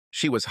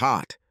She was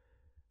hot.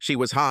 She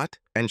was hot,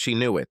 and she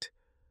knew it.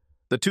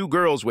 The two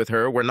girls with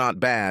her were not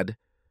bad,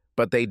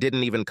 but they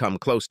didn't even come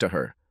close to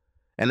her.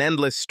 An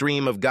endless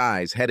stream of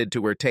guys headed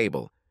to her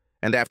table,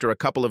 and after a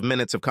couple of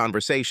minutes of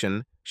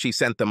conversation, she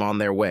sent them on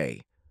their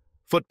way.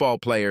 Football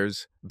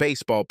players,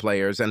 baseball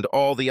players, and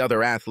all the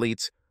other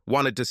athletes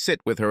wanted to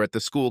sit with her at the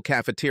school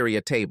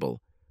cafeteria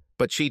table,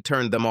 but she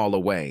turned them all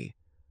away.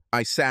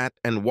 I sat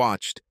and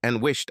watched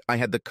and wished I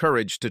had the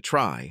courage to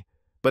try.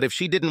 But if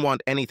she didn't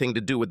want anything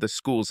to do with the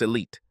school's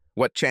elite,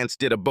 what chance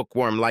did a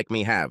bookworm like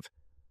me have?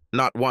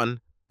 Not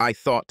one, I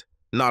thought,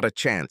 not a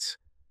chance.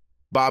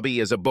 Bobby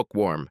is a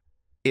bookworm.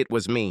 It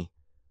was me.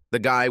 The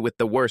guy with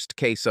the worst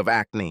case of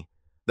acne.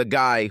 The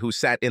guy who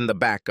sat in the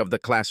back of the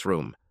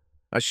classroom.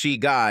 A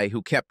she-guy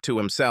who kept to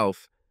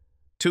himself.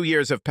 2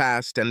 years have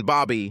passed, and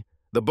Bobby,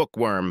 the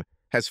bookworm,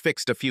 has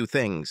fixed a few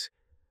things.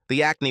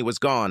 The acne was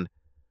gone,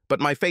 but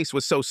my face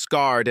was so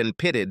scarred and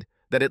pitted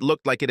that it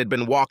looked like it had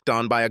been walked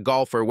on by a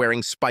golfer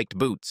wearing spiked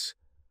boots.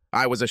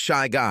 I was a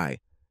shy guy,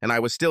 and I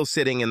was still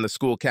sitting in the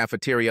school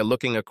cafeteria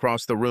looking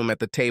across the room at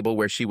the table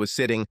where she was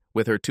sitting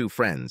with her two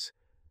friends.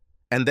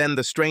 And then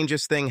the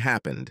strangest thing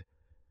happened.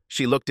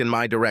 She looked in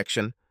my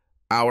direction,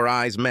 our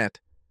eyes met,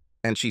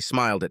 and she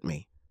smiled at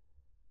me.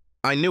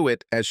 I knew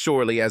it as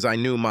surely as I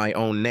knew my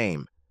own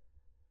name.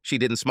 She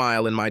didn't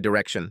smile in my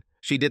direction.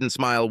 She didn't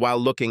smile while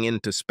looking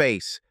into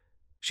space.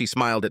 She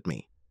smiled at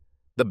me.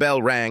 The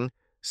bell rang,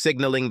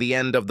 signaling the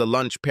end of the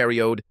lunch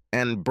period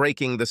and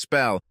breaking the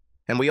spell,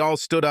 and we all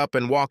stood up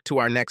and walked to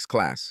our next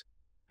class.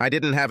 I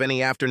didn't have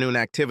any afternoon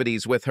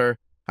activities with her.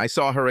 I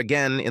saw her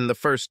again in the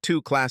first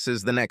 2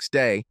 classes the next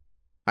day.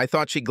 I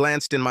thought she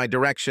glanced in my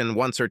direction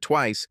once or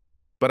twice,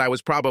 but I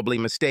was probably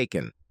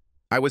mistaken.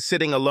 I was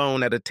sitting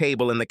alone at a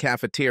table in the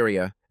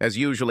cafeteria, as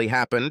usually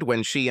happened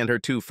when she and her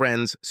 2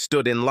 friends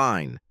stood in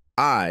line.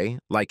 I,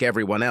 like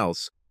everyone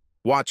else,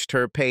 watched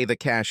her pay the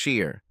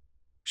cashier.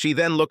 She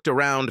then looked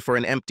around for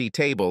an empty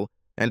table,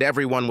 and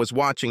everyone was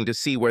watching to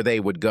see where they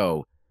would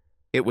go.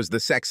 It was the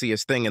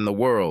sexiest thing in the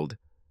world.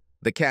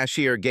 The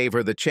cashier gave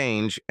her the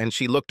change, and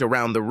she looked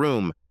around the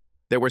room.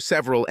 There were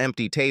several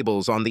empty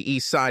tables on the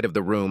east side of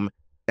the room,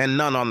 and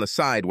none on the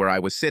side where I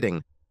was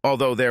sitting,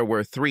 although there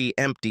were 3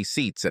 empty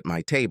seats at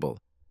my table.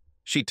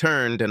 She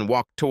turned and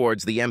walked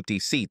towards the empty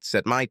seats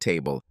at my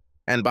table,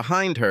 and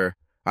behind her,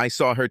 I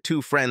saw her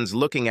 2 friends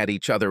looking at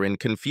each other in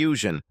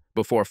confusion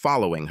before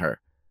following her.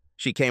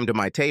 She came to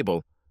my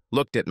table,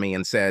 looked at me,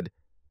 and said,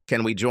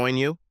 "Can we join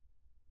you?"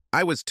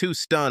 I was too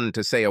stunned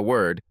to say a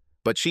word,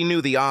 but she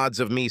knew the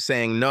odds of me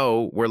saying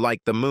no were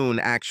like the moon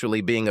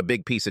actually being a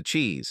big piece of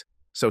cheese,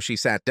 so she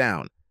sat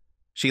down.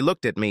 She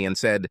looked at me and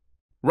said,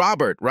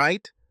 "Robert,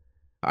 right?"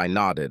 I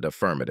nodded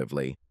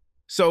affirmatively.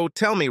 "So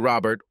tell me,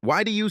 Robert,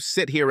 why do you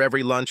sit here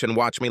every lunch and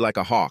watch me like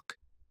a hawk?"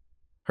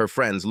 Her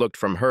friends looked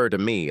from her to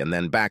me and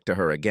then back to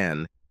her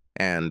again,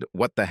 and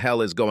what the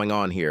hell is going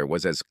on here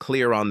was as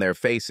clear on their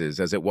faces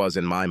as it was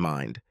in my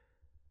mind.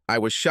 I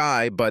was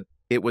shy, but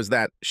it was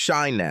that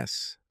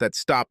shyness that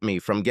stopped me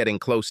from getting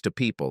close to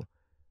people.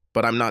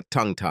 But I'm not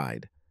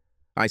tongue-tied.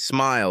 I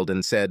smiled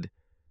and said,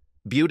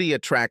 "Beauty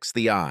attracts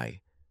the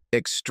eye.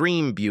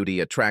 Extreme beauty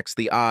attracts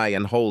the eye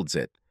and holds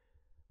it."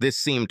 This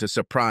seemed to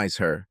surprise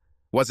her.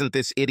 Wasn't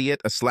this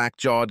idiot a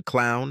slack-jawed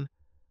clown?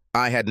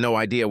 I had no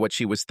idea what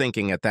she was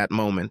thinking at that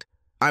moment.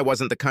 I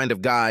wasn't the kind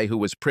of guy who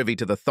was privy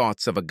to the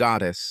thoughts of a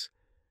goddess.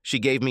 She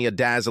gave me a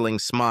dazzling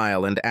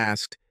smile and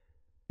asked,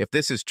 "If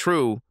this is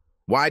true,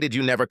 why did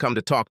you never come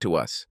to talk to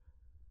us?"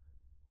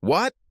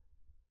 "What?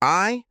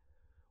 I?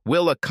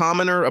 Will a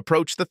commoner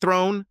approach the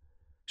throne?"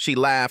 She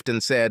laughed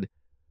and said,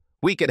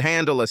 "We could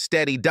handle a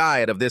steady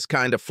diet of this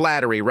kind of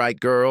flattery, right,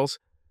 girls?"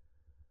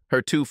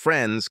 Her 2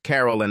 friends,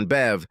 Carol and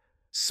Bev,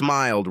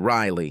 smiled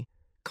wryly,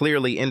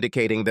 clearly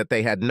indicating that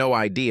they had no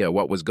idea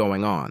what was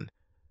going on.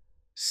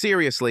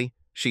 "Seriously,"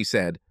 she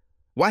said,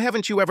 "why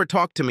haven't you ever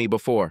talked to me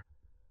before?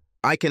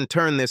 I can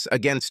turn this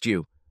against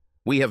you.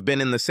 We have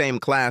been in the same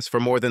class for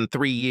more than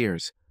 3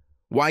 years.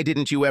 Why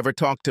didn't you ever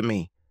talk to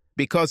me?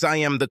 Because I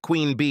am the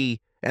queen bee,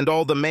 and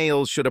all the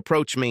males should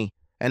approach me,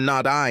 and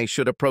not I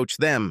should approach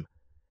them."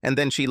 And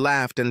then she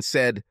laughed and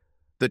said,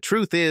 "The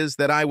truth is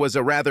that I was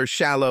a rather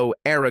shallow,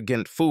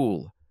 arrogant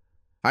fool.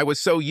 I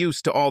was so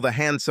used to all the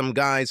handsome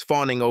guys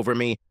fawning over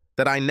me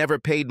that I never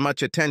paid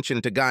much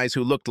attention to guys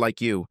who looked like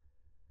you."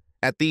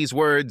 At these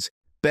words,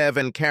 Bev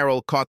and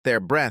Carol caught their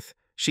breath.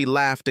 She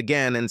laughed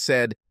again and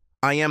said,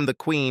 "I am the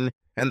queen,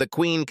 and the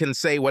queen can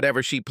say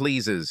whatever she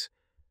pleases."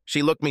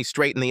 She looked me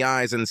straight in the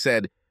eyes and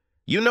said,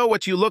 "You know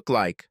what you look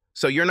like,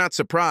 so you're not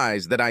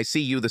surprised that I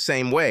see you the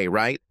same way,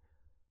 right?"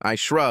 I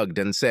shrugged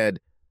and said,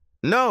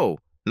 "No,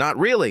 not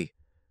really."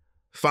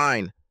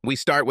 "Fine, we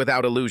start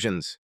without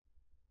illusions."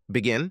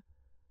 "Begin?"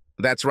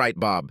 "That's right,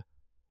 Bob.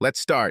 Let's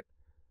start.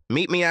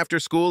 Meet me after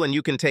school and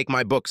you can take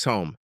my books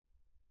home."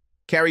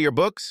 "Carry your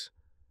books?"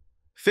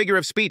 "Figure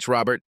of speech,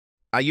 Robert.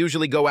 I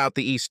usually go out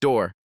the east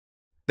door."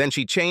 Then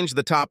she changed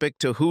the topic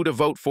to who to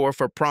vote for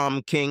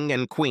prom king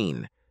and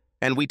queen,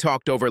 and we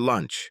talked over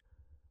lunch.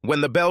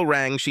 When the bell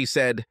rang, she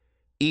said,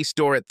 "East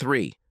door at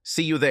 3.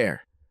 See you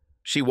there."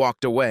 She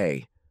walked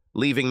away.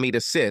 leaving me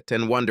to sit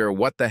and wonder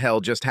what the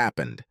hell just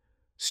happened.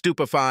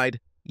 Stupefied?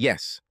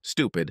 Yes.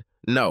 Stupid?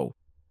 No.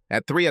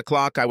 At 3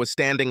 o'clock, I was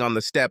standing on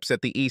the steps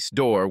at the east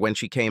door when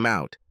she came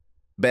out.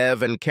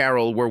 Bev and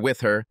Carol were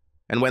with her,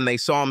 and when they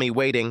saw me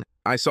waiting,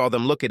 I saw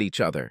them look at each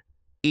other.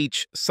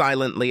 Each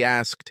silently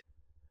asked,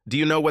 "Do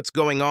you know what's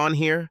going on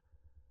here?"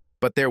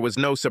 But there was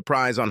no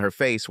surprise on her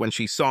face when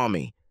she saw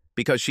me,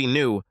 because she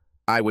knew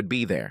I would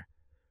be there.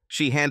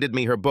 She handed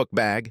me her book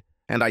bag,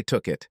 and I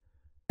took it.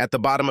 At the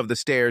bottom of the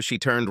stairs, she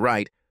turned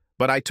right,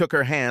 but I took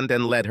her hand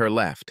and led her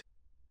left.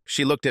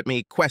 She looked at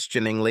me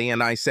questioningly,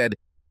 and I said,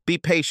 "Be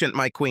patient,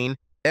 my queen.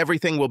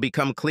 Everything will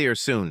become clear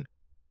soon."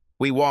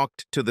 We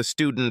walked to the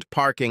student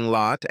parking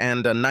lot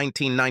and a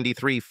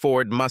 1993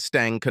 Ford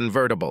Mustang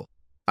convertible.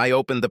 I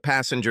opened the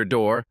passenger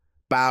door,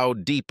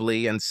 bowed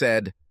deeply, and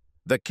said,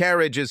 "The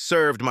carriage is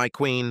served, my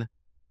queen."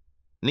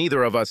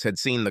 Neither of us had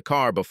seen the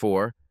car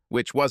before,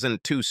 which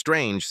wasn't too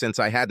strange since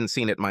I hadn't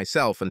seen it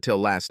myself until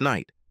last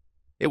night.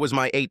 It was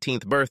my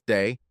 18th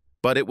birthday,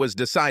 but it was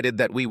decided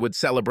that we would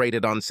celebrate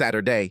it on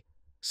Saturday,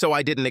 so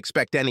I didn't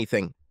expect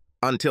anything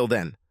until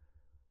then.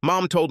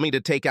 Mom told me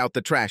to take out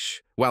the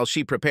trash while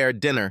she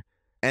prepared dinner,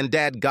 and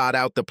Dad got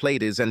out the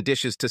plates and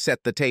dishes to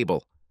set the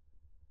table.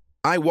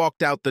 I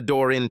walked out the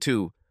door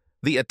into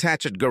the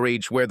attached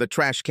garage where the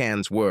trash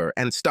cans were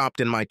and stopped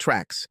in my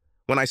tracks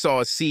when I saw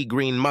a sea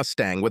green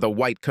Mustang with a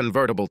white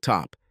convertible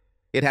top.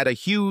 It had a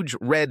huge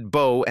red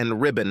bow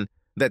and ribbon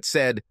that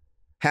said,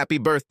 "Happy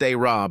birthday,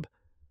 Rob."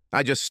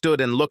 I just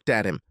stood and looked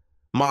at him.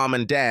 Mom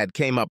and Dad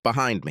came up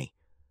behind me.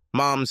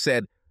 Mom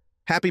said,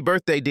 "Happy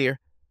birthday, dear."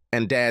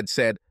 And Dad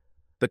said,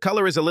 "The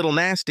color is a little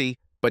nasty,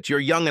 but you're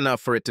young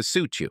enough for it to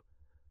suit you."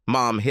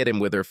 Mom hit him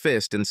with her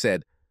fist and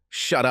said,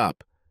 "Shut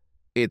up.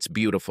 It's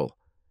beautiful.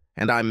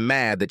 And I'm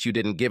mad that you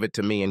didn't give it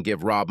to me and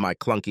give Rob my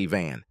clunky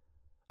van."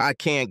 "I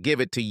can't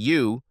give it to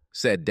you,"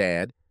 said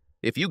Dad.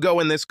 "If you go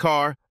in this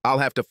car, I'll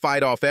have to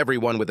fight off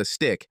everyone with a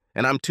stick,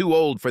 and I'm too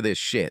old for this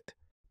shit."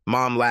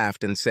 Mom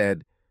laughed and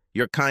said,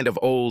 "You're kind of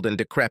old and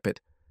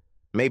decrepit.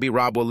 Maybe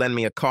Rob will lend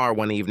me a car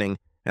one evening,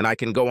 and I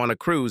can go on a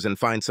cruise and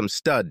find some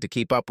stud to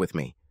keep up with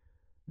me."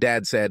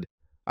 Dad said,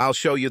 "I'll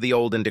show you the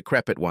old and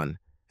decrepit one,"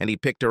 and he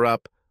picked her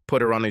up,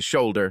 put her on his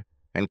shoulder,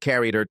 and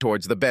carried her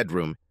towards the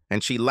bedroom,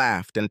 and she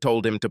laughed and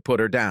told him to put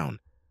her down.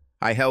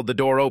 I held the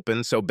door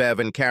open so Bev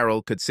and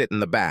Carol could sit in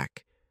the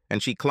back,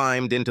 and she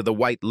climbed into the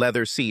white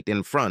leather seat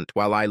in front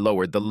while I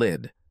lowered the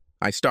lid.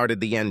 I started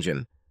the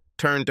engine,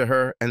 turned to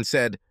her, and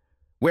said,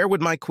 "Where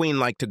would my queen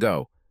like to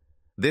go?"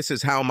 This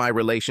is how my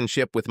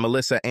relationship with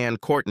Melissa Ann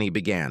Courtney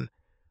began.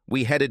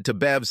 We headed to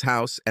Bev's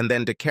house and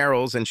then to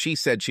Carol's, and she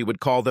said she would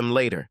call them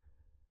later.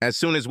 As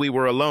soon as we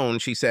were alone,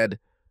 she said,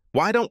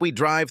 "Why don't we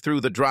drive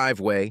through the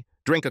driveway,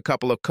 drink a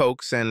couple of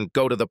Cokes, and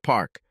go to the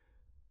park?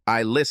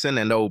 I listen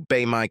and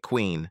obey my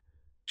queen."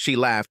 She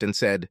laughed and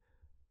said,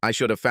 "I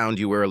should have found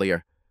you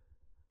earlier.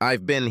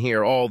 I've been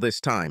here all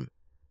this time.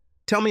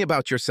 Tell me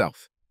about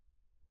yourself."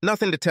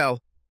 "Nothing to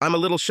tell. I'm a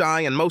little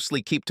shy and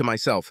mostly keep to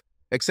myself,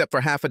 except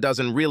for half a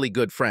dozen really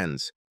good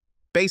friends.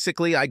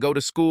 Basically, I go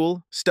to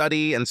school,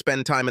 study, and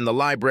spend time in the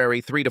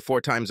library 3 to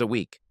 4 times a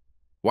week."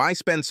 "Why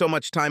spend so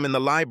much time in the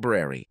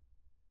library?"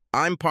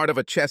 "I'm part of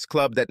a chess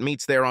club that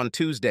meets there on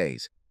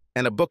Tuesdays,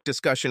 and a book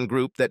discussion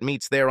group that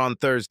meets there on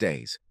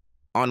Thursdays.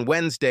 On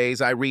Wednesdays,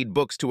 I read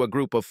books to a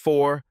group of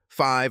 4,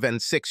 5, and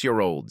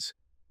 6-year-olds.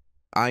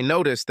 I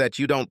notice that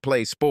you don't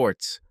play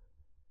sports."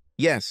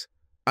 "Yes,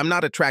 I'm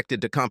not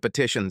attracted to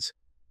competitions.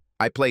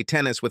 I play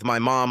tennis with my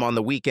mom on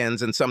the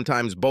weekends and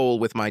sometimes bowl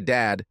with my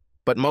dad,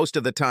 but most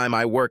of the time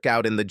I work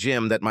out in the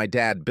gym that my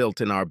dad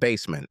built in our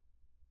basement.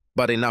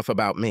 But enough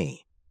about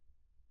me."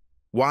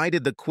 Why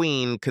did the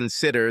queen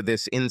consider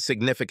this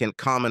insignificant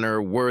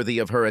commoner worthy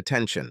of her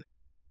attention?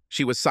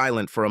 She was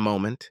silent for a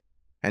moment,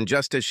 and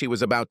just as she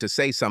was about to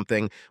say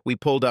something, we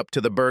pulled up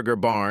to the burger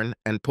barn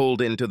and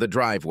pulled into the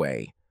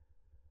driveway.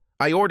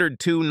 I ordered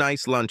 2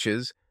 nice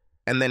lunches,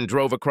 and then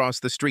drove across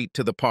the street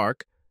to the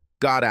park,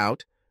 got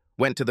out,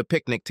 went to the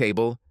picnic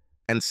table,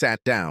 and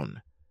sat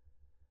down.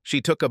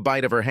 She took a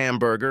bite of her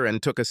hamburger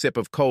and took a sip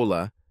of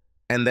cola,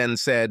 and then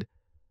said,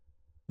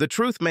 "The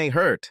truth may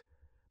hurt,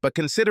 but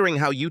considering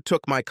how you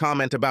took my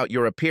comment about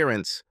your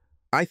appearance,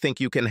 I think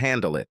you can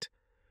handle it.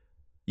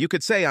 You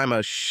could say I'm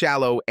a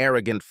shallow,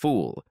 arrogant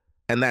fool,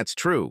 and that's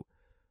true,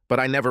 but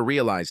I never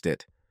realized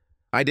it.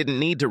 I didn't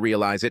need to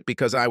realize it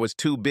because I was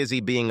too busy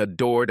being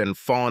adored and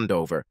fawned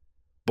over.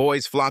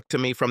 Boys flocked to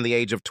me from the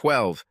age of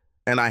 12,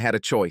 and I had a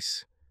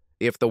choice.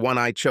 If the one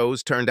I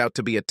chose turned out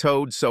to be a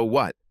toad, so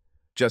what?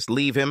 Just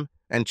leave him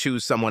and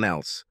choose someone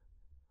else.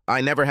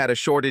 I never had a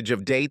shortage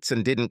of dates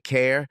and didn't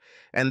care,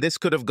 and this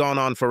could have gone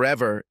on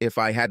forever if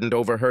I hadn't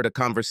overheard a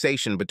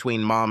conversation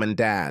between Mom and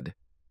Dad.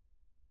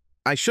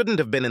 I shouldn't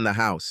have been in the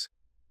house.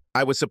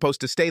 I was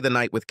supposed to stay the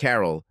night with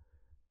Carol,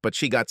 but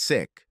she got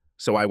sick,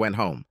 so I went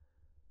home.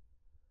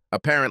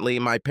 Apparently,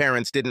 my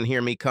parents didn't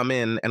hear me come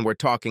in and were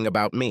talking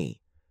about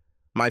me.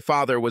 My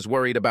father was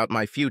worried about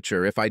my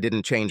future if I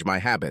didn't change my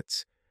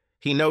habits.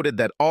 He noted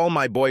that all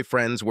my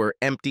boyfriends were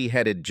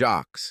empty-headed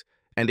jocks,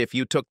 and if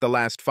you took the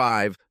last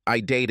 5 I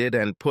dated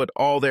and put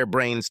all their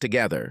brains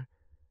together,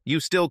 you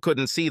still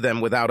couldn't see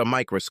them without a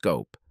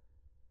microscope.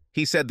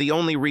 He said the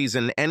only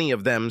reason any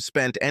of them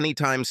spent any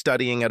time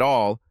studying at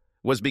all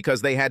was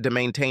because they had to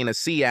maintain a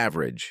C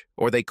average,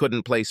 or they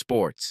couldn't play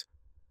sports.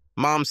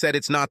 Mom said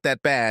it's not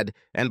that bad,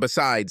 and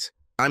besides,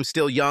 I'm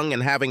still young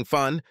and having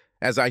fun,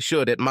 as I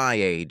should at my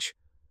age.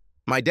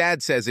 My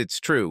dad says it's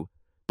true,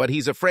 but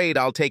he's afraid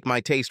I'll take my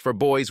taste for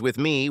boys with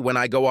me when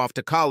I go off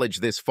to college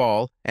this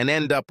fall and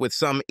end up with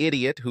some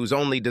idiot whose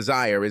only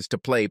desire is to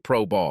play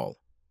pro ball.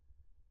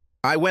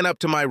 I went up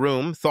to my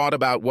room, thought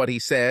about what he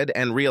said,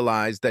 and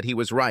realized that he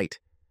was right.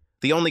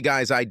 The only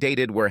guys I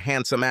dated were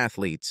handsome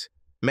athletes.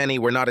 Many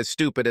were not as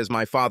stupid as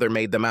my father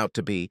made them out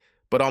to be,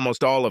 but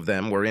almost all of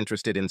them were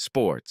interested in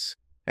sports,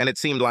 and it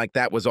seemed like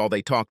that was all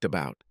they talked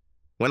about.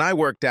 When I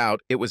worked out,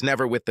 it was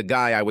never with the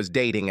guy I was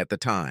dating at the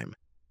time.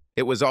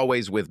 It was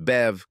always with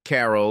Bev,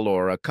 Carol,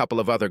 or a couple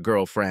of other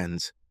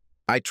girlfriends.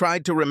 I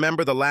tried to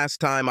remember the last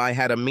time I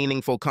had a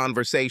meaningful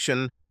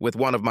conversation with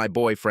one of my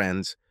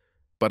boyfriends,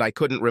 but I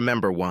couldn't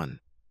remember one.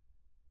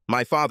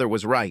 My father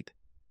was right.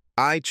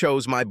 I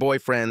chose my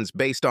boyfriends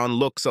based on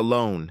looks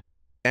alone,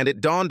 and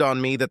it dawned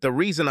on me that the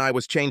reason I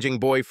was changing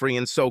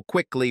boyfriends so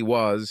quickly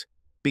was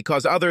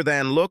because other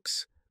than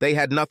looks, they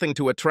had nothing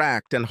to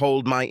attract and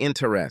hold my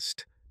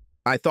interest.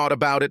 I thought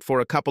about it for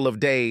a couple of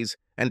days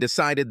and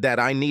decided that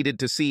I needed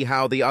to see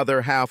how the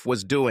other half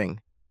was doing.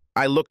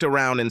 I looked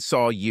around and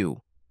saw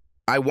you.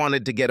 I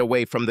wanted to get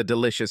away from the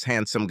delicious,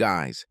 handsome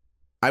guys.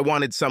 I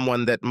wanted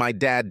someone that my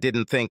dad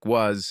didn't think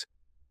was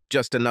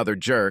just another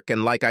jerk,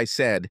 and like I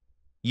said,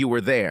 you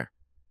were there.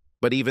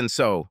 But even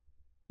so,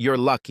 you're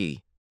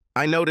lucky.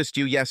 I noticed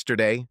you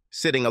yesterday,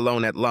 sitting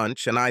alone at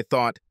lunch, and I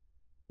thought,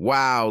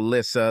 wow,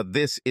 Lissa,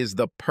 this is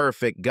the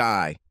perfect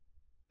guy.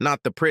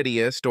 Not the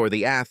prettiest or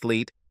the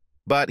athlete,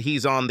 but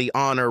he's on the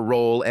honor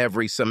roll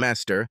every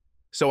semester,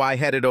 so I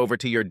headed over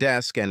to your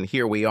desk, and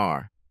here we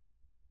are.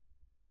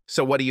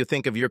 So what do you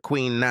think of your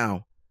queen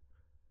now?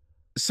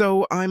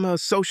 So I'm a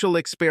social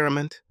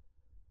experiment.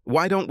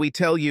 Why don't we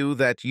tell you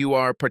that you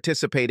are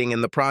participating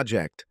in the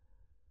project?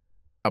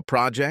 A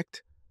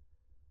project?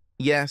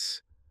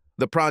 Yes.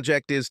 The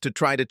project is to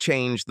try to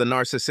change the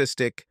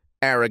narcissistic,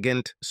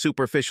 arrogant,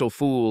 superficial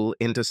fool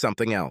into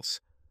something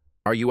else.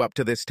 Are you up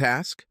to this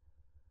task?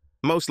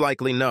 Most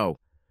likely no.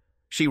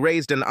 She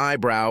raised an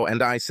eyebrow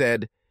and I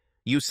said,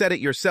 "You said it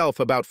yourself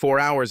about 4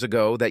 hours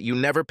ago that you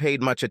never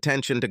paid much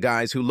attention to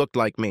guys who looked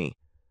like me.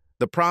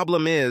 The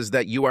problem is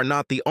that you are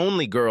not the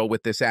only girl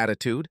with this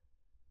attitude.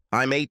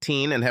 I'm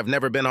 18 and have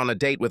never been on a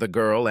date with a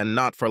girl, and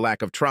not for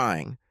lack of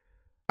trying.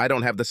 I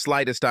don't have the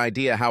slightest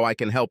idea how I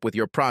can help with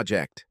your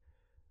project."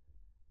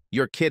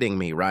 You're kidding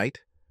me, right?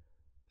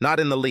 Not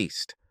in the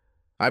least.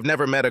 I've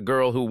never met a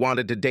girl who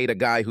wanted to date a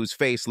guy whose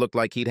face looked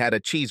like he'd had a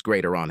cheese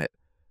grater on it.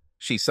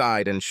 She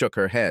sighed and shook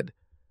her head.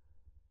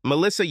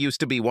 Melissa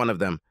used to be one of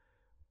them.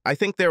 I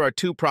think there are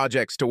 2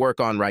 projects to work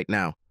on right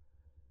now.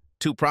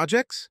 2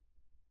 projects?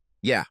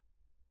 Yeah,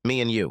 me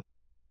and you.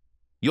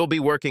 You'll be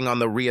working on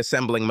the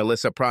Reassembling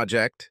Melissa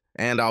project,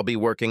 and I'll be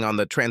working on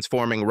the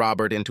Transforming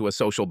Robert into a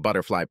Social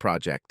Butterfly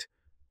project.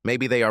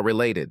 Maybe they are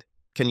related.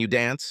 Can you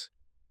dance?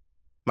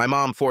 My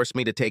mom forced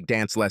me to take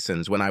dance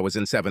lessons when I was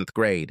in 7th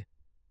grade.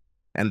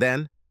 And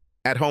then,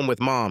 at home with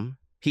Mom,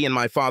 he and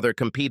my father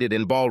competed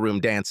in ballroom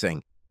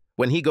dancing.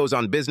 When he goes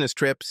on business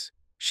trips,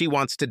 she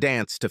wants to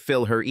dance to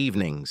fill her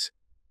evenings.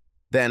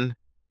 Then,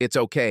 it's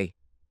okay.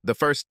 The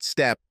first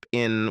step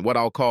in what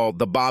I'll call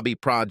the Bobby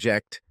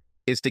Project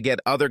is to get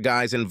other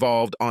guys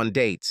involved on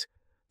dates.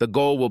 The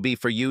goal will be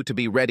for you to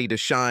be ready to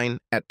shine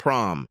at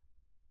prom.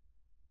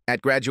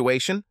 At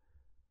graduation?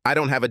 I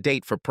don't have a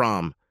date for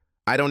prom.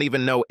 I don't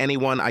even know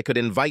anyone I could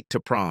invite to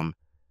prom.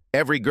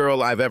 Every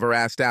girl I've ever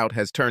asked out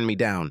has turned me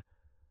down.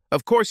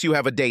 Of course you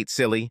have a date,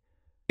 silly.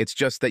 It's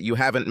just that you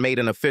haven't made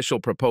an official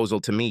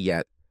proposal to me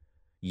yet.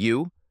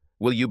 You?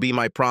 Will you be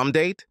my prom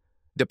date?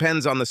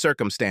 Depends on the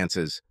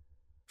circumstances.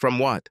 From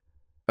what?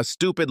 A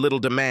stupid little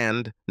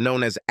demand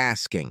known as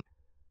asking.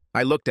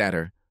 I looked at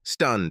her,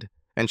 stunned,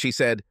 and she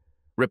said,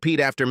 "Repeat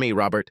after me,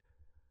 Robert.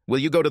 Will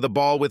you go to the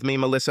ball with me,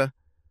 Melissa?"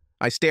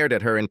 I stared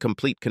at her in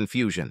complete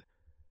confusion.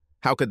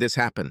 How could this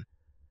happen?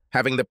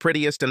 Having the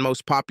prettiest and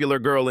most popular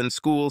girl in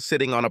school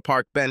sitting on a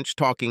park bench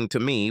talking to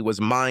me was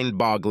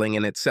mind-boggling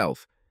in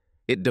itself.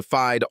 It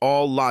defied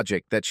all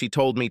logic that she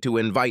told me to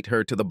invite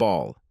her to the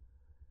ball.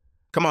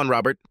 Come on,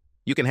 Robert.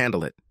 You can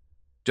handle it.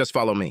 Just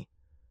follow me.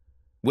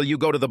 Will you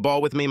go to the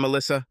ball with me,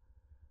 Melissa?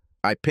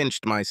 I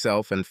pinched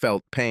myself and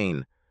felt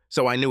pain,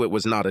 so I knew it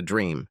was not a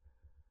dream.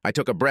 I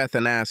took a breath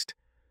and asked,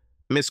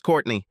 "Miss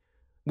Courtney,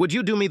 would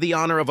you do me the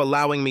honor of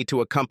allowing me to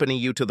accompany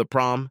you to the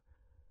prom?"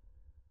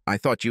 I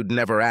thought you'd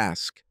never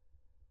ask.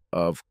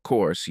 Of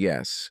course,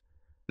 yes.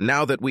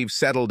 Now that we've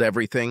settled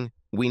everything,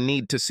 we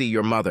need to see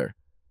your mother.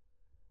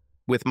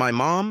 With my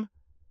mom?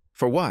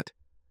 For what?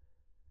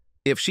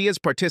 If she has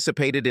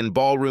participated in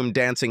ballroom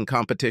dancing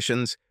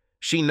competitions,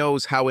 she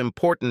knows how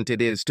important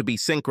it is to be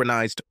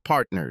synchronized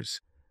partners.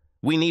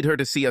 We need her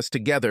to see us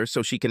together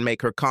so she can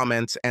make her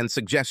comments and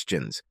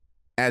suggestions.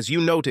 As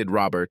you noted,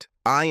 Robert,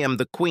 I am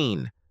the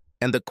queen,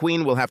 and the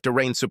queen will have to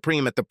reign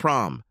supreme at the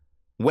prom.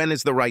 When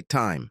is the right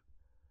time?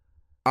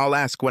 I'll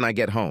ask when I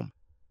get home.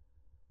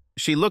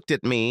 She looked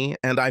at me,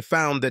 and I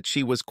found that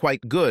she was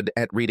quite good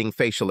at reading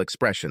facial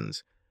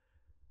expressions.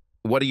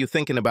 What are you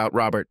thinking about,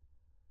 Robert?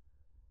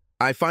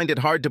 I find it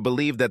hard to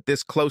believe that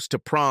this close to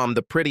prom,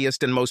 the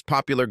prettiest and most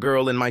popular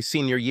girl in my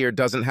senior year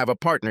doesn't have a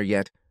partner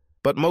yet,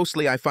 but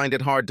mostly I find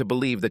it hard to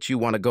believe that you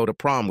want to go to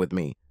prom with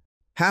me.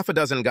 Half a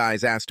dozen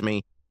guys asked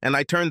me, and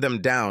I turned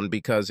them down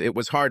because it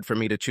was hard for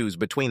me to choose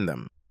between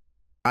them.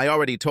 I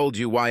already told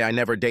you why I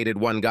never dated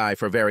one guy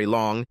for very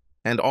long,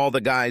 and all the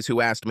guys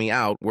who asked me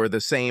out were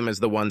the same as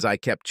the ones I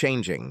kept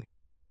changing.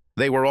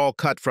 They were all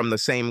cut from the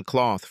same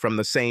cloth, from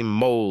the same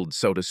mold,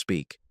 so to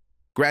speak.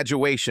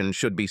 Graduation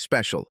should be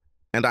special,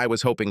 and I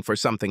was hoping for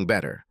something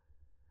better.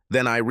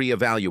 Then I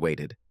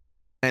reevaluated,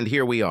 and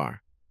here we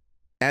are.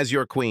 As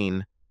your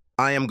queen,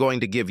 I am going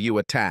to give you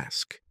a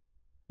task.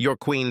 Your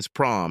queen's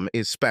prom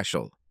is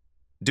special.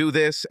 Do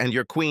this, and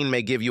your queen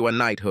may give you a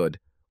knighthood,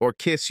 or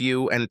kiss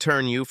you and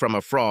turn you from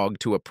a frog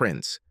to a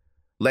prince.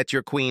 Let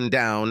your queen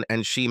down,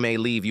 and she may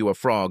leave you a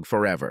frog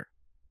forever.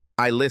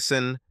 I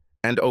listen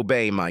and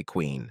obey my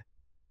queen.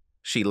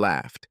 She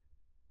laughed.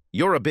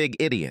 You're a big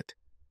idiot.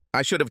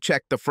 I should have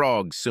checked the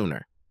frogs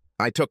sooner.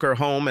 I took her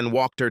home and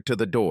walked her to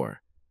the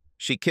door.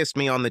 She kissed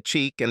me on the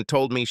cheek and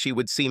told me she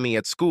would see me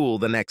at school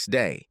the next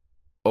day.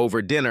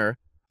 Over dinner,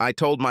 I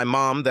told my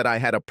mom that I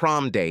had a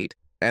prom date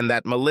and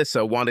that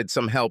Melissa wanted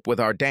some help with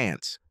our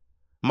dance.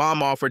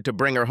 Mom offered to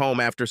bring her home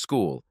after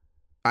school.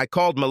 I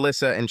called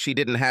Melissa and she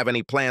didn't have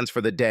any plans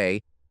for the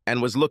day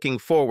and was looking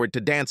forward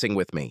to dancing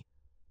with me.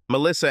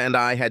 Melissa and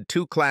I had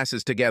 2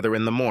 classes together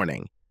in the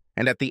morning,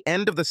 and at the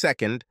end of the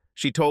second,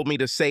 she told me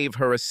to save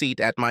her a seat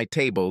at my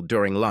table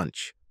during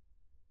lunch.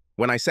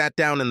 When I sat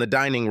down in the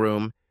dining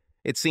room,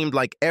 it seemed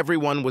like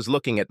everyone was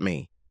looking at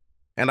me,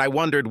 and I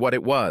wondered what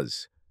it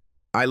was.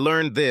 I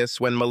learned this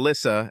when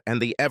Melissa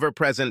and the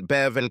ever-present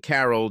Bev and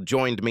Carol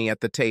joined me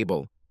at the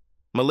table.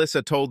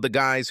 Melissa told the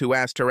guys who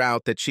asked her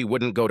out that she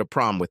wouldn't go to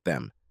prom with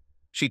them.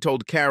 She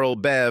told Carol,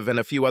 Bev, and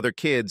a few other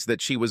kids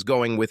that she was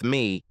going with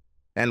me,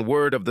 and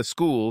word of the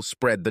school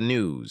spread the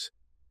news.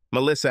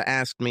 Melissa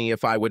asked me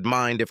if I would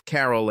mind if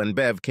Carol and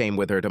Bev came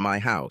with her to my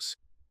house.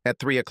 At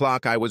 3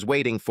 o'clock, I was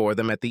waiting for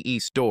them at the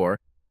east door,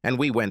 and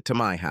we went to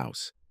my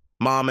house.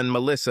 Mom and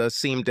Melissa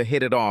seemed to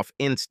hit it off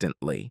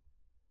instantly.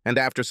 And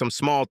after some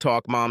small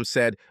talk, Mom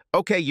said,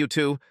 "Okay, you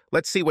two,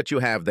 let's see what you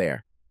have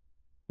there."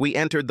 We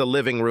entered the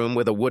living room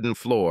with a wooden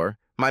floor.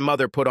 My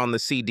mother put on the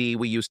CD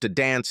we used to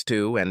dance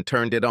to and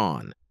turned it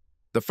on.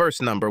 The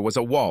first number was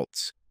a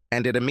waltz,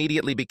 and it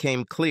immediately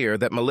became clear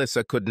that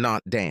Melissa could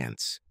not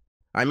dance.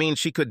 I mean,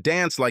 she could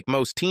dance like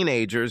most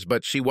teenagers,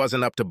 but she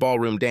wasn't up to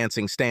ballroom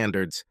dancing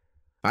standards.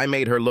 I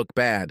made her look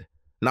bad.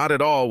 Not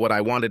at all what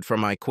I wanted for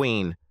my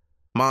queen.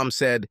 Mom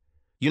said,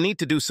 "You need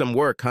to do some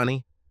work,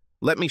 honey.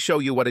 Let me show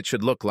you what it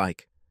should look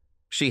like."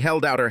 She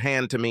held out her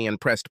hand to me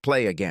and pressed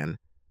play again,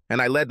 and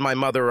I led my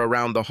mother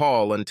around the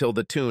hall until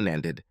the tune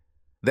ended.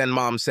 Then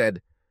Mom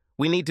said,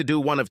 "We need to do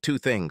one of 2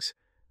 things.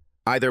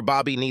 Either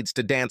Bobby needs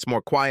to dance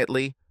more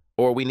quietly,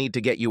 or we need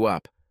to get you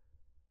up."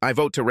 "I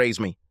vote to raise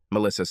me,"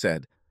 Melissa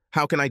said.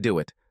 "How can I do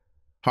it?"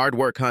 "Hard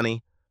work,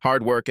 honey.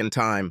 Hard work and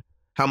time.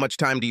 How much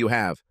time do you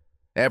have?"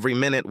 "Every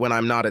minute when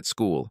I'm not at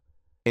school,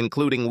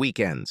 including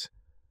weekends."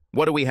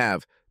 "What do we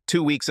have?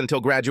 2 weeks until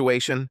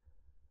graduation?"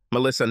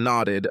 Melissa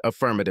nodded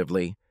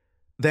affirmatively.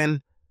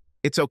 "Then,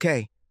 it's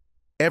okay.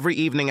 Every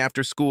evening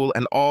after school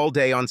and all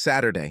day on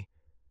Saturday.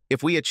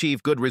 If we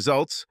achieve good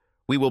results,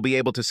 we will be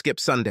able to skip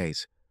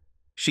Sundays."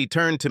 She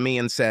turned to me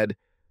and said,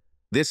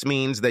 "This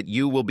means that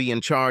you will be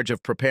in charge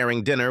of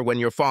preparing dinner when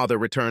your father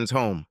returns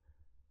home.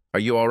 Are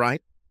you all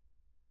right?"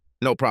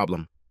 "No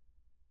problem."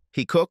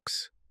 "He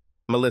cooks?"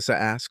 Melissa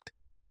asked.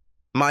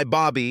 "My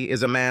Bobby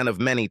is a man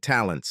of many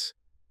talents.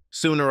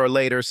 Sooner or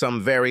later,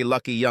 some very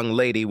lucky young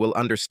lady will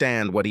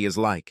understand what he is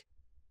like."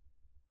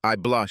 I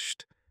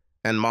blushed,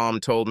 and Mom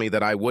told me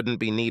that I wouldn't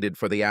be needed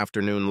for the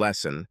afternoon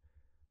lesson,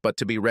 but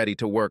to be ready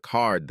to work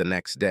hard the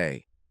next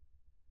day.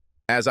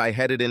 As I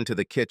headed into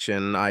the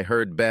kitchen, I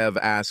heard Bev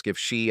ask if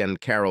she and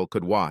Carol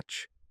could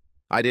watch.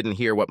 I didn't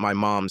hear what my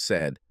mom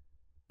said,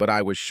 but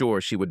I was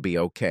sure she would be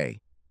okay.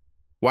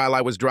 While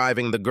I was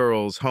driving the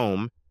girls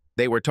home,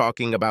 they were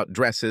talking about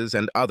dresses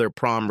and other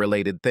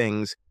prom-related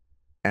things,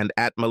 and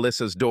at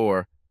Melissa's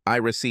door, I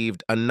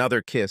received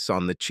another kiss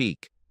on the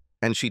cheek,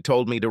 and she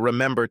told me to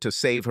remember to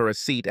save her a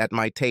seat at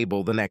my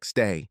table the next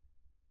day.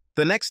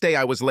 The next day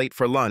I was late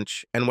for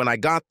lunch, and when I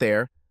got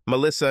there,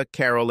 Melissa,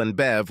 Carol, and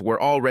Bev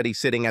were already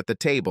sitting at the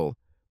table,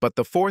 but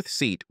the 4th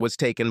seat was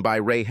taken by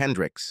Ray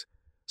Hendricks,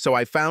 so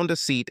I found a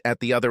seat at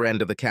the other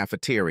end of the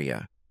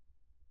cafeteria.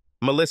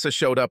 Melissa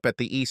showed up at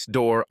the east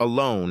door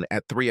alone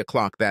at 3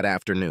 o'clock that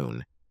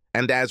afternoon,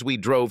 and as we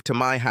drove to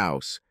my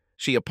house,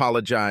 she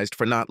apologized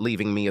for not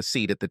leaving me a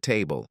seat at the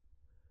table.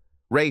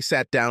 "Ray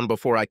sat down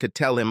before I could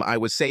tell him I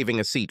was saving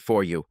a seat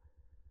for you.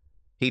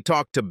 He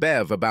talked to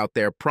Bev about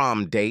their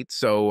prom date,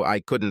 so I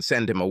couldn't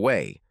send him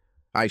away."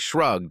 I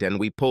shrugged and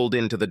we pulled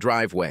into the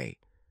driveway.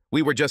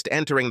 We were just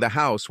entering the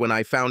house when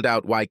I found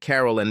out why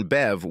Carol and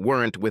Bev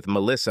weren't with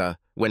Melissa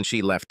when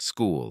she left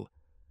school.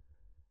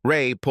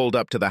 Ray pulled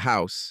up to the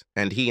house,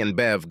 and he and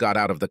Bev got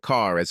out of the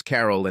car as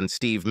Carol and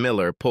Steve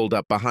Miller pulled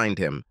up behind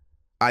him.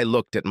 I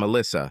looked at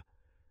Melissa.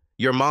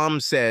 Your mom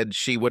said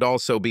she would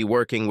also be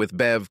working with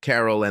Bev,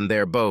 Carol, and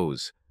their beaux.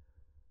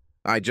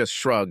 I just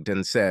shrugged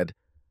and said,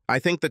 I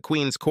think the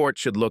Queen's Court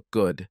should look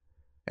good.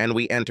 And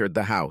we entered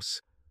the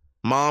house.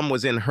 Mom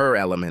was in her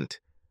element.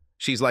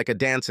 She's like a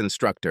dance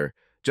instructor,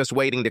 just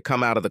waiting to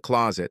come out of the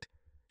closet.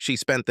 She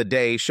spent the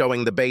day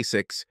showing the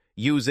basics,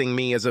 using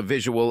me as a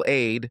visual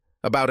aid,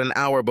 about an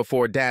hour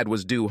before Dad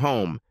was due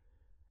home.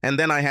 And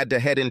then I had to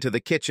head into the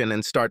kitchen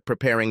and start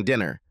preparing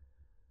dinner.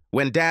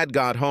 When Dad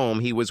got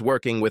home, he was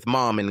working with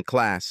Mom in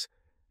class,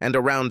 and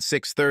around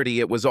 6:30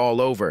 it was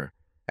all over,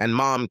 and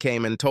Mom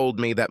came and told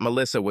me that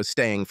Melissa was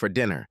staying for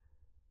dinner.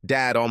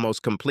 Dad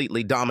almost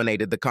completely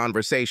dominated the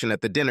conversation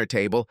at the dinner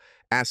table,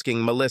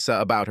 asking Melissa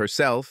about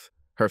herself,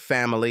 her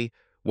family,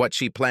 what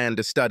she planned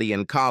to study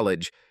in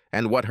college,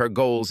 and what her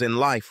goals in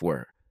life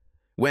were.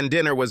 When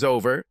dinner was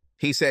over,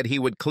 he said he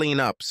would clean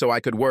up so I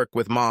could work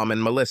with Mom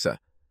and Melissa.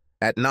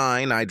 At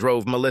 9, I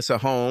drove Melissa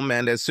home,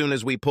 and as soon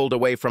as we pulled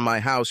away from my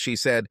house, she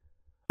said,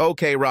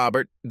 Okay,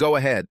 Robert, go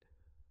ahead.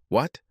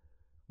 What?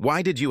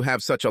 Why did you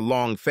have such a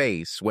long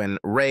face when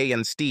Ray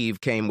and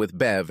Steve came with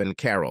Bev and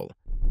Carol?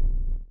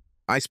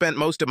 I spent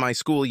most of my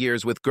school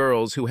years with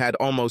girls who had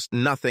almost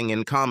nothing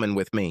in common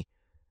with me,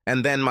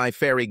 and then my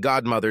fairy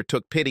godmother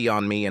took pity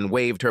on me and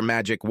waved her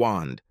magic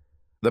wand.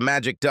 The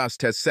magic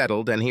dust has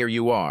settled, and here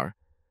you are.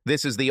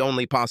 This is the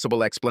only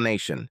possible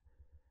explanation.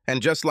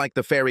 And just like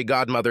the fairy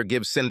godmother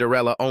gives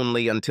Cinderella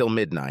only until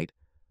midnight,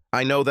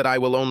 I know that I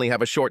will only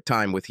have a short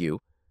time with you,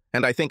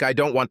 and I think I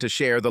don't want to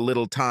share the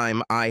little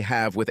time I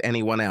have with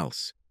anyone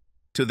else.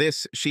 To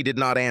this she did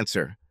not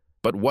answer,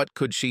 but what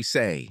could she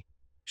say?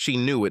 She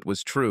knew it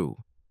was true.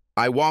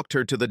 I walked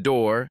her to the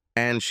door,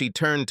 and she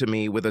turned to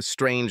me with a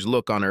strange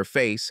look on her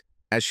face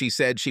as she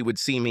said she would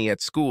see me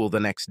at school the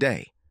next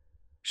day.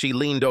 She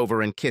leaned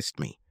over and kissed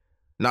me,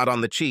 not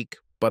on the cheek,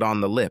 but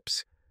on the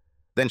lips.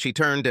 Then she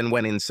turned and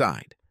went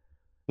inside.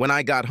 When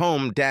I got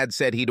home, Dad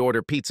said he'd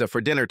order pizza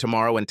for dinner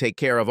tomorrow and take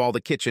care of all the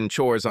kitchen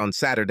chores on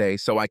Saturday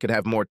so I could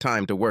have more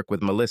time to work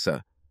with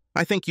Melissa.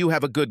 I think you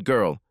have a good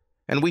girl,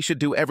 and we should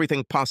do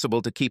everything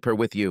possible to keep her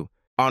with you.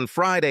 On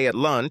Friday at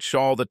lunch,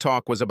 all the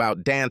talk was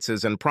about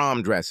dances and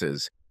prom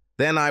dresses.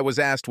 Then I was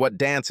asked what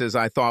dances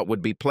I thought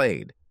would be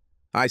played.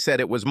 I said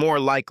it was more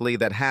likely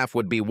that half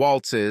would be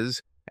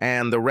waltzes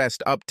and the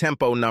rest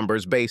up-tempo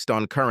numbers based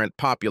on current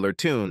popular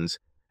tunes,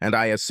 and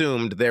I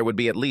assumed there would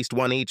be at least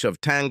one each of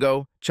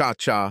tango,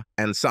 cha-cha,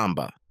 and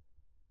samba.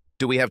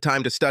 Do we have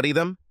time to study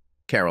them?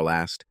 Carol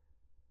asked.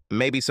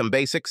 Maybe some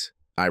basics,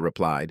 I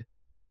replied.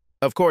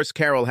 Of course,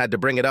 Carol had to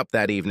bring it up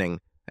that evening,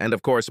 and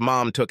of course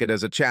Mom took it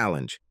as a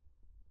challenge.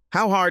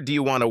 How hard do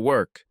you want to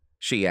work?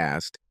 She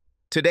asked.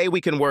 Today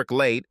we can work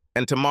late,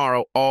 and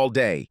tomorrow all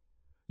day.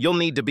 You'll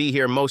need to be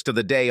here most of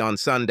the day on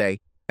Sunday,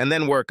 and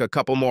then work a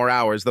couple more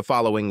hours the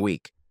following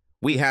week.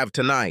 We have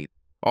tonight,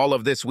 all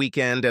of this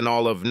weekend and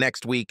all of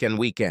next week and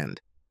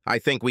weekend. I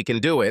think we can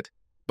do it,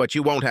 but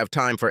you won't have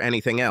time for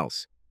anything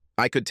else.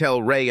 I could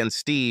tell Ray and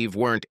Steve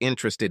weren't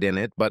interested in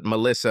it, but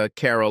Melissa,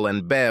 Carol,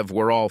 and Bev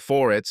were all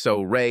for it,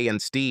 so Ray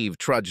and Steve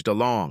trudged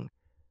along.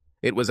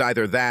 It was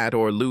either that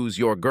or lose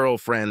your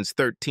girlfriends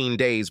 13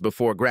 days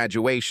before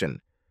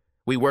graduation.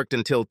 We worked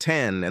until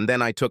 10, and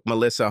then I took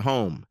Melissa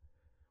home.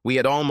 We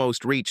had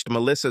almost reached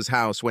Melissa's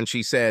house when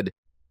she said,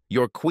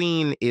 Your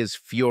queen is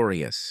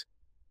furious.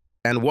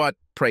 And what,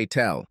 pray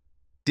tell,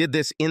 did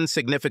this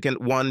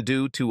insignificant one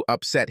do to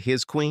upset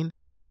his queen?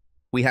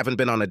 We haven't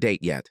been on a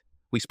date yet.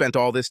 We spent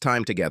all this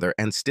time together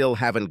and still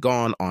haven't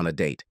gone on a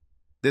date.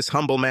 This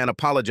humble man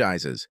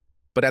apologizes,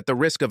 but at the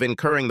risk of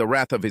incurring the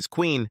wrath of his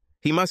queen,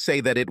 he must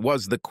say that it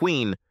was the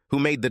queen who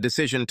made the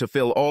decision to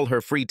fill all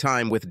her free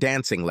time with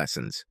dancing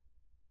lessons.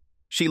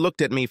 She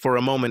looked at me for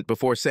a moment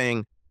before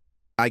saying,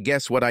 I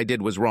guess what I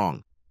did was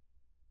wrong.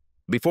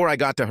 Before I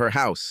got to her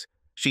house,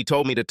 she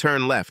told me to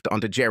turn left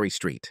onto Jerry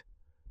Street.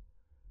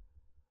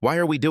 Why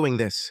are we doing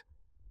this?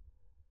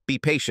 Be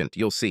patient,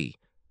 you'll see.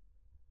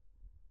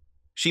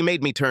 She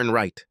made me turn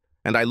right,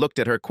 and I looked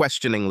at her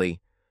questioningly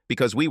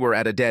because we were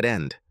at a dead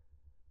end.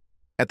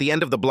 At the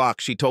end of the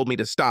block, she told me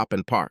to stop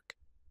and park.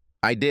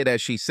 I did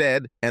as she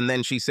said, and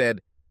then she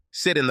said,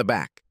 Sit in the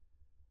back.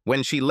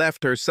 When she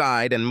left her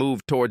side and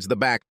moved towards the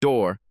back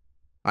door,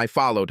 I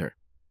followed her.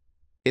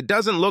 It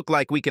doesn't look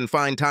like we can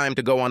find time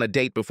to go on a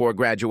date before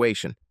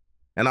graduation,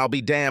 and I'll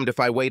be damned if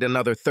I wait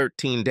another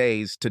 13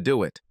 days to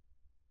do it.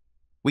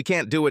 We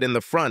can't do it in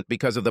the front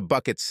because of the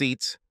bucket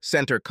seats,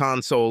 center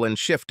console, and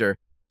shifter,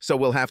 so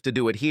we'll have to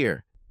do it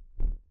here.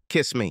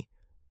 Kiss me.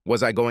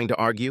 Was I going to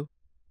argue?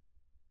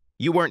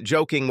 You weren't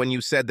joking when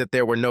you said that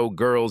there were no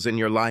girls in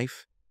your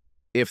life.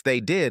 If they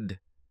did,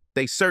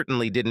 they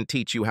certainly didn't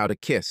teach you how to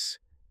kiss.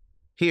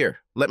 Here,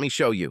 let me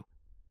show you.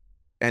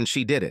 And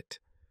she did it.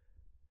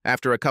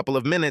 After a couple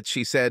of minutes,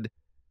 she said,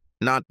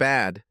 Not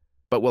bad,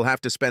 but we'll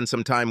have to spend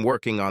some time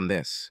working on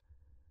this.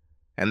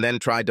 and then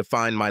tried to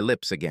find my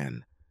lips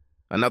again.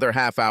 Another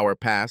half-hour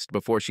passed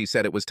before she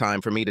said it was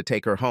time for me to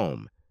take her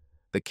home.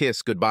 The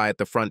kiss goodbye at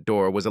the front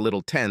door was a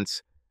little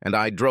tense, and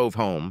I drove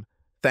home,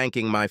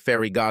 thanking my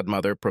fairy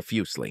godmother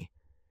profusely.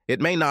 It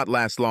may not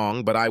last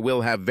long, but I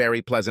will have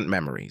very pleasant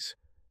memories.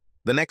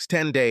 The next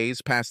 10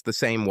 days passed the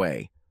same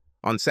way.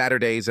 On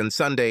Saturdays and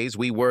Sundays,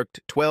 we worked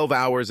 12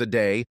 hours a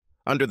day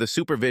under the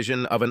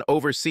supervision of an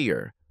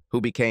overseer who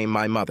became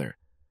my mother.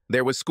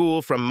 There was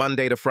school from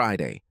Monday to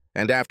Friday,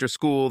 and after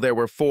school there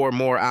were 4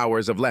 more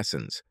hours of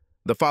lessons.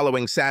 The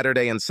following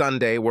Saturday and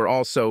Sunday were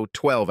also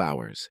 12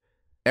 hours.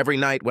 Every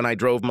night when I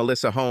drove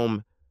Melissa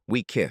home,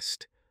 we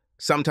kissed.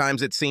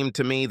 Sometimes it seemed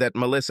to me that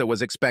Melissa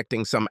was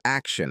expecting some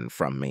action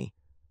from me,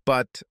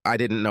 but I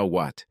didn't know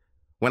what.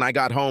 When I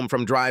got home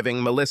from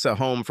driving Melissa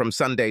home from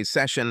Sunday's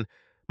session,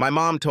 my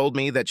mom told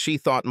me that she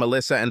thought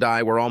Melissa and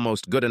I were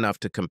almost good enough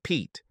to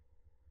compete.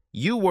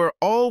 "You were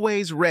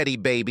always ready,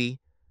 baby,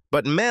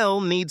 but Mel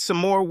needs some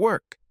more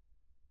work."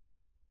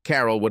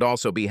 Carol would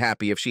also be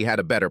happy if she had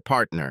a better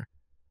partner,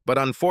 but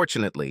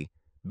unfortunately,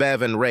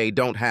 Bev and Ray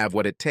don't have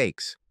what it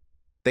takes.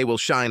 They will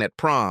shine at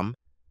prom,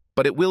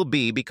 but it will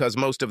be because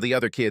most of the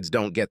other kids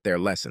don't get their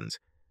lessons.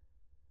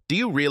 Do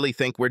you really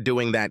think we're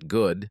doing that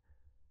good?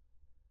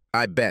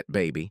 I bet,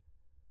 baby.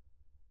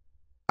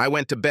 I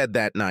went to bed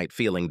that night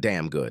feeling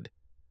damn good.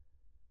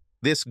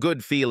 This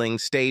good feeling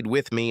stayed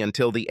with me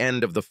until the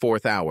end of the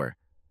 4th hour.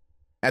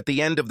 At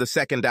the end of the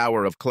 2nd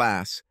hour of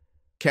class,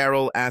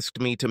 Carol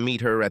asked me to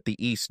meet her at the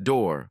east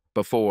door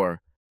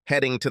before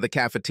heading to the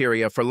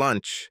cafeteria for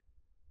lunch.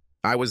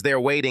 I was there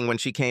waiting when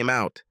she came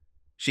out.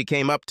 She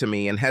came up to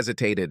me and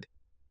hesitated.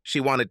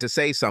 She wanted to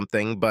say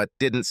something, but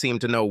didn't seem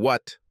to know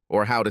what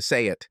or how to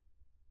say it.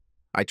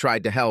 I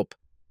tried to help.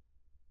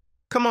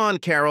 "Come on,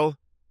 Carol.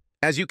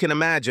 As you can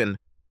imagine,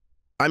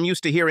 I'm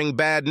used to hearing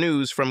bad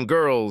news from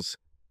girls.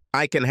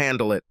 I can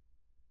handle it.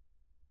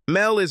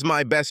 Mel is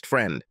my best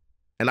friend,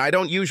 and I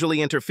don't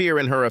usually interfere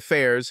in her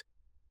affairs,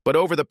 but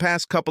over the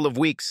past couple of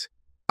weeks,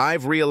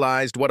 I've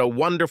realized what a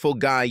wonderful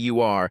guy you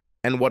are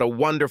and what a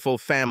wonderful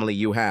family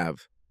you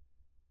have.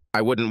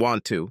 I wouldn't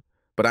want to,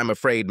 but I'm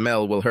afraid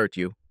Mel will hurt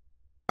you.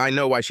 I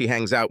know why she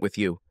hangs out with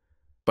you,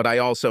 but I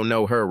also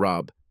know her,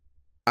 Rob.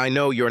 I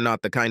know you're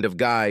not the kind of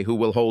guy who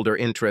will hold her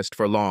interest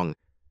for long.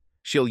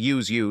 She'll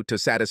use you to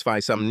satisfy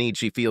some need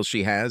she feels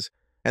she has,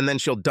 and then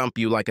she'll dump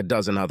you like a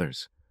dozen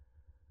others.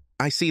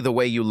 I see the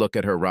way you look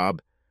at her,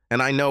 Rob,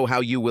 and I know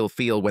how you will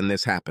feel when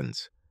this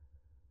happens.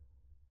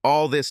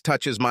 All this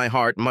touches my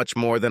heart much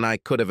more than I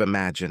could have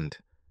imagined.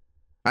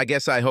 I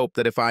guess I hope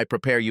that if I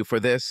prepare you for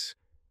this,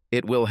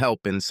 it will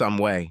help in some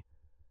way.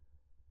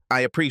 I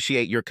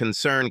appreciate your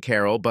concern,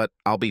 Carol, but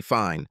I'll be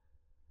fine.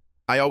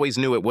 I always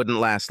knew it wouldn't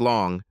last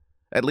long.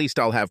 At least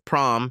I'll have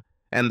prom,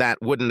 and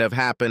that wouldn't have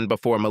happened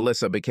before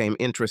Melissa became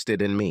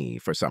interested in me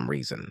for some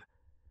reason.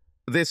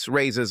 This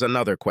raises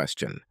another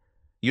question.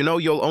 You know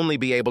you'll only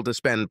be able to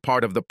spend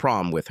part of the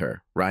prom with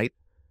her, right?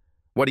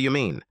 What do you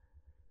mean?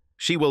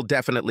 She will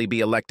definitely be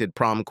elected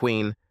prom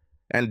queen,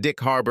 and Dick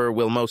Harbor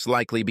will most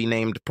likely be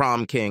named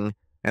prom king,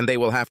 and they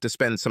will have to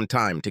spend some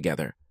time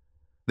together.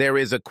 There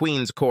is a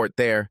queen's court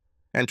there,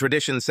 and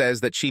tradition says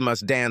that she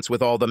must dance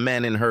with all the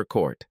men in her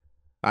court.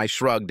 I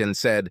shrugged and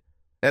said,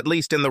 "At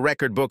least in the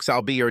record books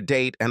I'll be your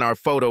date and our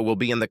photo will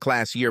be in the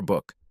class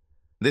yearbook.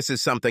 This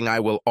is something I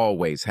will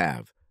always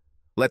have.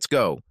 Let's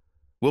go.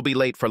 We'll be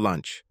late for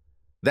lunch."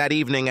 That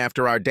evening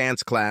after our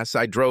dance class,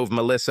 I drove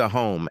Melissa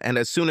home, and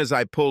as soon as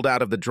I pulled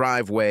out of the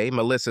driveway,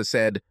 Melissa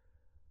said,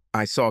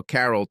 "I saw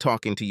Carol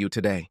talking to you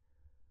today."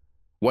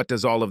 What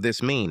does all of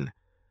this mean?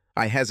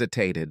 I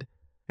hesitated,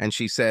 and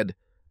she said,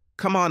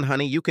 "Come on,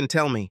 honey, you can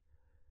tell me."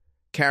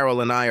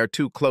 Carol and I are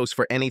too close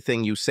for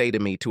anything you say to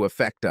me to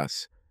affect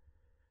us.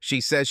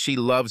 She says she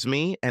loves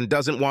me and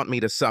doesn't want me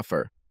to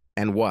suffer.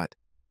 And what?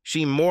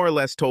 She more or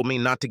less told me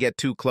not to get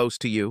too close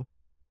to you.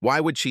 Why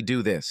would she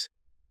do this?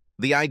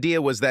 The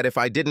idea was that if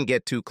I didn't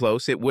get too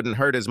close, it wouldn't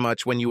hurt as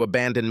much when you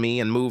abandoned me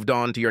and moved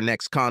on to your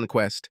next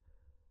conquest.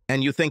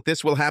 And you think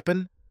this will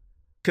happen?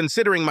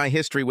 Considering my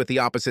history with the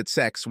opposite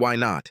sex, why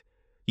not?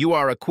 You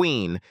are a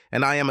queen,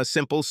 and I am a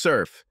simple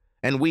serf,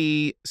 and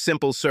we,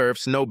 simple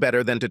serfs, know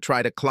better than to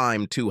try to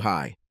climb too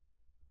high.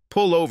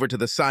 Pull over to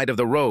the side of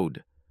the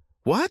road.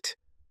 What?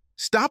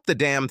 Stop the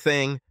damn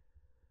thing.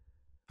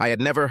 I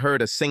had never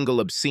heard a single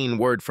obscene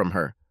word from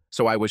her,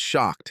 so I was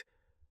shocked,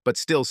 but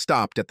still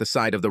stopped at the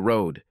side of the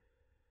road.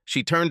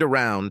 She turned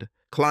around,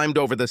 climbed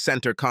over the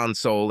center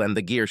console and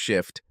the gear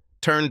shift,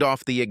 turned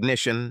off the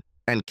ignition,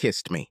 and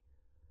kissed me.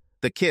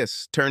 The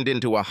kiss turned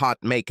into a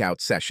hot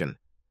makeout session.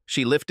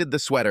 She lifted the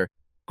sweater,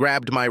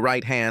 grabbed my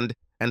right hand,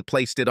 and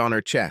placed it on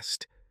her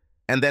chest,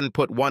 and then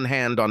put one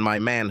hand on my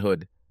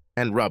manhood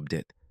and rubbed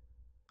it.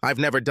 I've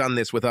never done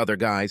this with other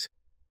guys.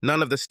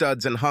 None of the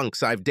studs and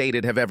hunks I've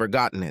dated have ever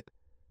gotten it.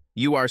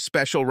 You are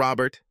special,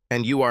 Robert,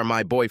 and you are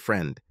my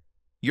boyfriend.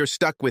 You're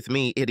stuck with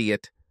me,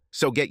 idiot,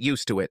 so get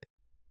used to it.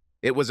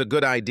 It was a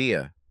good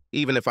idea,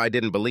 even if I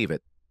didn't believe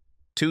it.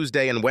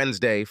 Tuesday and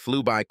Wednesday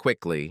flew by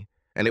quickly,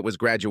 and it was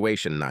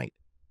graduation night.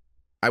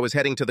 I was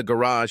heading to the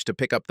garage to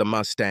pick up the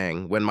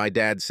Mustang when my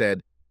dad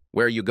said,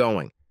 "Where are you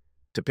going?"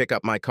 "To pick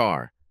up my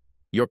car."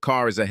 "Your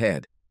car is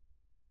ahead."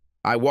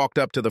 I walked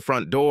up to the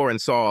front door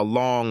and saw a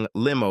long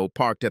limo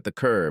parked at the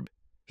curb.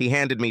 He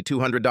handed me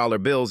 $200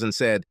 bills and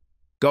said,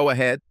 "Go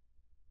ahead."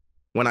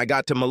 When I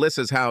got to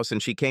Melissa's house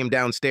and she came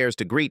downstairs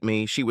to greet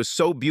me, she was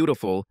so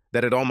beautiful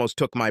that it almost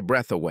took my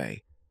breath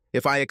away.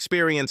 If I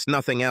experienced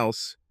nothing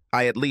else,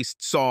 I at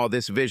least saw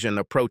this vision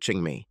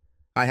approaching me.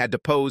 I had to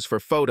pose for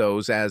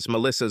photos as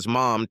Melissa's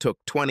mom took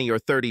 20 or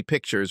 30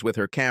 pictures with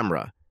her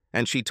camera,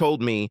 and she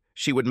told me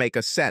she would make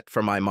a set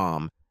for my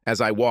mom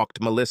as I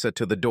walked Melissa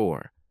to the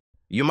door.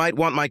 "You might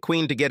want my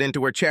queen to get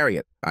into her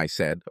chariot," I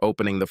said,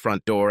 opening the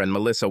front door, and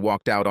Melissa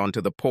walked out onto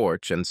the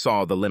porch and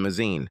saw the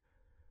limousine.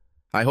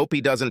 "I hope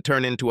he doesn't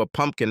turn into a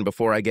pumpkin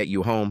before I get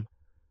you home."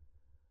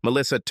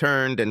 Melissa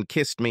turned and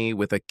kissed me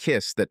with a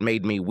kiss that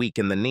made me weak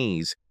in the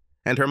knees,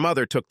 and her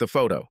mother took the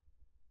photo.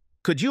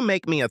 "Could you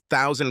make me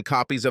 1,000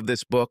 copies of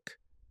this book?"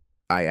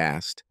 I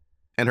asked,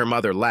 and her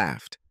mother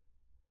laughed.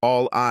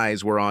 All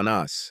eyes were on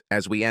us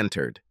as we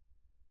entered.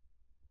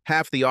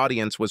 Half the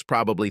audience was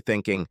probably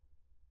thinking,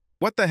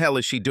 "What the hell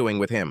is she doing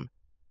with him?"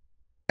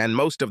 And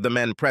most of the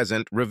men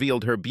present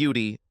revealed her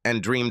beauty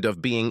and dreamed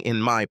of being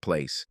in my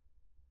place.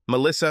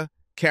 Melissa,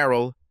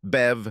 Carol,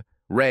 Bev,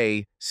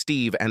 Ray,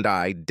 Steve, and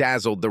I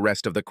dazzled the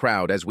rest of the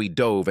crowd as we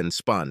dove and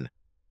spun.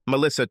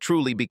 Melissa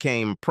truly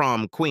became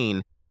prom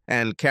queen,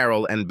 and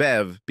Carol and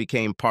Bev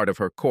became part of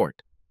her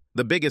court.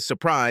 The biggest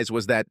surprise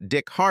was that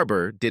Dick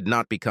Harbor did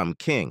not become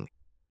king.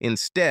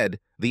 Instead,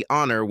 the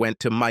honor went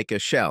to Micah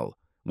Shell,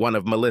 one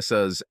of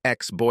Melissa's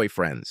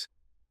ex-boyfriends.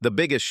 The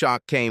biggest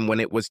shock came when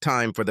it was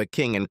time for the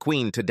king and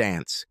queen to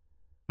dance.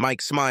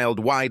 Mike smiled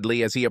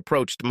widely as he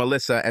approached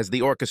Melissa as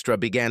the orchestra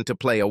began to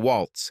play a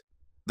waltz.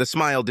 The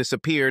smile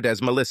disappeared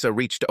as Melissa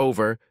reached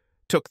over,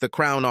 took the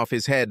crown off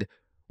his head,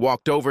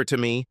 walked over to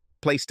me,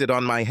 placed it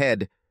on my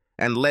head,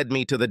 and led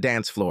me to the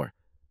dance floor.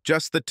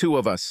 Just the two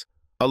of us,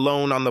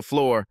 alone on the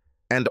floor,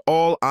 and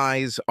all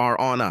eyes are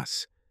on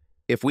us.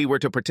 If we were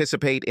to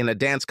participate in a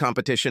dance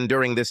competition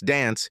during this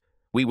dance,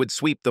 we would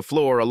sweep the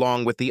floor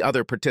along with the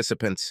other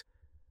participants.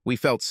 We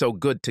felt so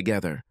good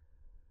together.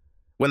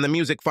 When the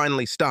music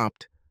finally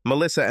stopped,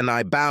 Melissa and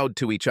I bowed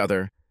to each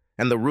other,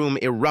 and the room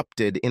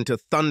erupted into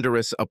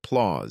thunderous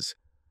applause.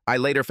 I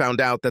later found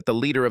out that the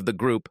leader of the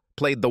group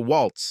played the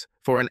waltz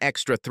for an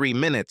extra 3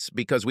 minutes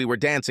because we were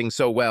dancing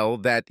so well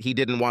that he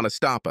didn't want to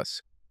stop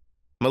us.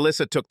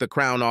 Melissa took the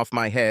crown off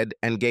my head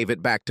and gave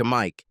it back to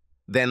Mike,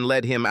 then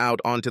led him out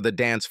onto the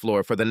dance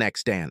floor for the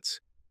next dance.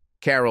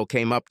 Carol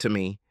came up to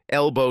me,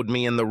 elbowed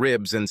me in the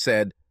ribs, and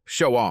said,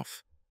 "Show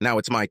off. Now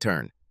it's my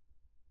turn."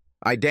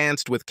 I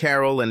danced with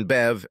Carol and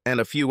Bev and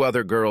a few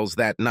other girls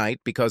that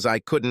night because I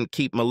couldn't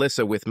keep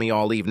Melissa with me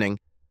all evening,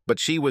 but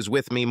she was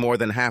with me more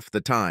than half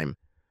the time.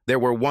 There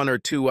were 1 or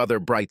 2 other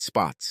bright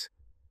spots.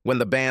 When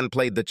the band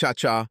played the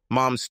cha-cha,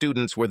 Mom's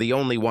students were the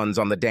only ones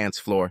on the dance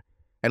floor,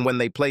 and when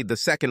they played the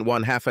second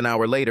one half an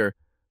hour later,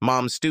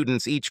 Mom's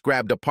students each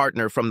grabbed a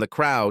partner from the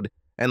crowd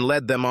and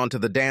led them onto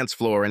the dance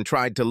floor and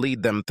tried to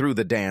lead them through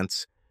the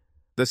dance.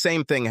 The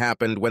same thing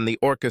happened when the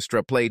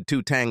orchestra played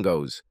 2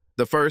 tangos.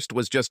 The first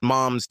was just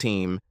Mom's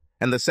team,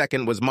 and the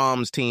second was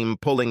Mom's team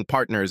pulling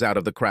partners out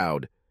of the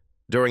crowd.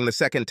 During the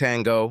second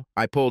tango,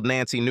 I pulled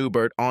Nancy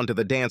Newbert onto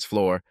the dance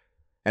floor,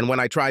 and when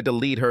I tried to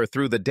lead her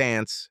through the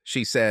dance,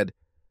 she said,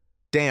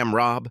 "Damn,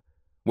 Rob,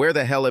 where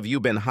the hell have you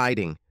been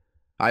hiding?"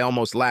 I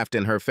almost laughed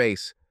in her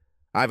face.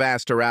 I've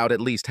asked her out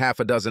at least half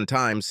a dozen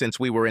times since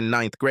we were in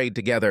 9th grade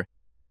together,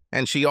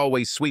 and she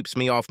always sweeps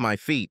me off my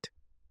feet.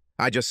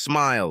 I just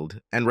smiled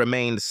and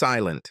remained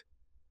silent.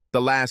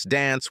 The last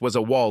dance was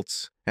a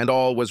waltz, and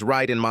all was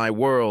right in my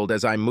world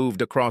as I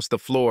moved across the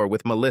floor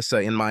with Melissa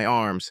in my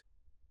arms.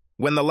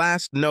 When the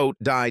last note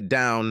died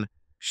down,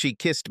 she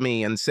kissed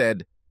me and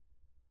said,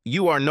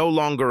 "You are no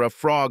longer a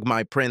frog,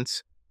 my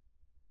prince."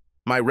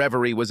 My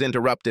reverie was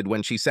interrupted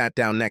when she sat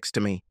down next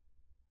to me.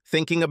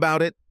 "Thinking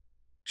about it?"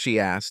 she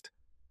asked.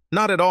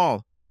 "Not at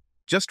all.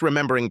 Just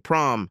remembering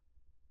prom."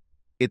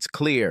 "It's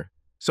clear,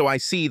 so I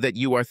see that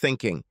you are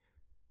thinking."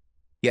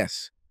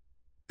 "Yes.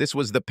 This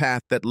was the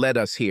path that led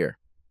us here.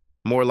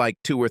 More like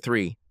 2 or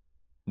 3.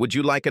 Would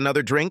you like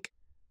another drink?"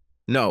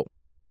 "No.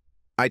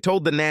 I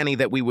told the nanny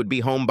that we would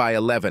be home by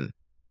 11.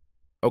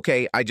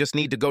 Okay, I just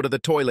need to go to the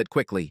toilet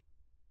quickly."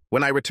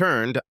 When I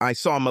returned, I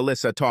saw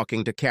Melissa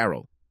talking to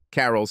Carol.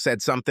 Carol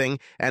said something,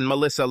 and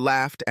Melissa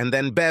laughed, and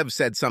then Bev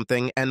said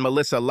something, and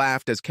Melissa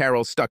laughed as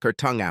Carol stuck her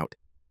tongue out.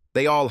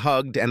 They all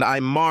hugged, and I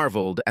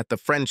marveled at the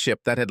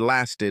friendship that had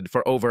lasted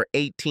for over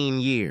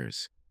 18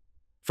 years.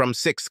 From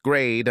 6th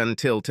grade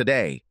until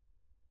today.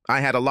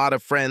 I had a lot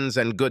of friends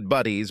and good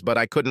buddies, but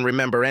I couldn't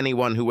remember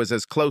anyone who was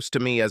as close to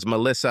me as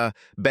Melissa,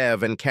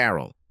 Bev, and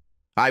Carol.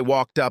 I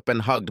walked up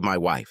and hugged my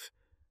wife.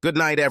 "Good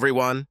night,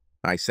 everyone,"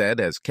 I said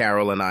as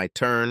Carol and I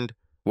turned,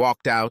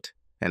 walked out,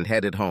 and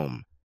headed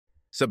home.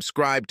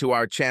 Subscribe to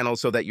our channel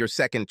so that your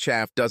second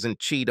chaff doesn't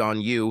cheat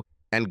on you,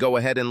 and go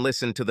ahead and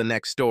listen to the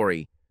next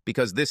story,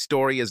 because this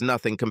story is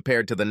nothing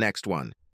compared to the next one.